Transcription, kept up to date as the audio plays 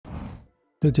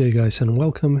Good day guys and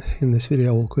welcome. In this video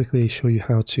I will quickly show you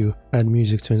how to add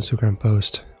music to Instagram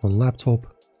post on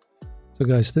laptop. So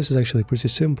guys, this is actually pretty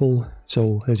simple.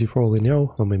 So as you probably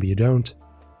know, or maybe you don't,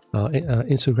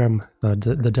 Instagram,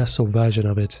 the desktop version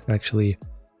of it actually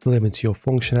limits your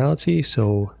functionality.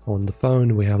 So on the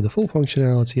phone we have the full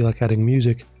functionality like adding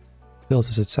music,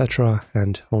 filters, etc.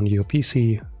 And on your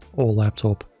PC or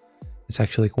laptop it's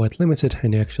actually quite limited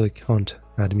and you actually can't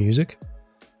add music.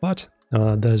 But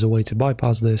there's a way to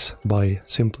bypass this by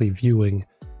simply viewing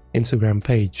Instagram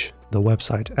page, the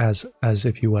website, as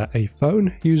if you were a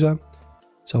phone user.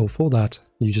 So for that,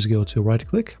 you just go to right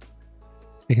click,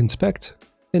 click inspect,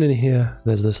 and in here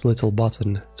there's this little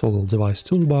button, toggle device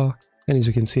toolbar, and as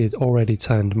you can see it already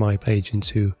turned my page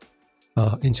into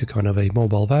kind of a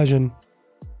mobile version.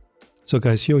 So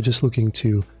guys, you're just looking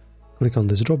to click on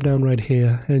this drop down right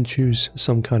here and choose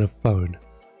some kind of phone.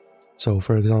 So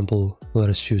for example, let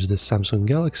us choose this Samsung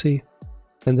Galaxy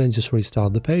and then just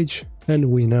restart the page, and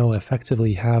we now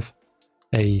effectively have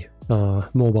a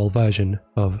mobile version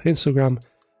of Instagram.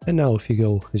 And now if you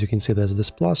go, as you can see, there's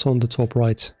this plus on the top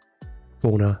right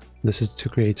corner. This is to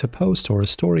create a post or a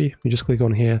story. You just click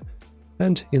on here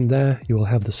and in there you will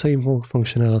have the same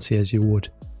functionality as you would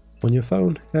on your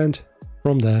phone, and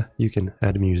from there you can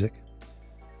add music.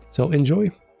 So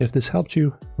enjoy. If this helped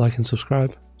you, like and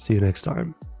subscribe. See you next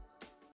time.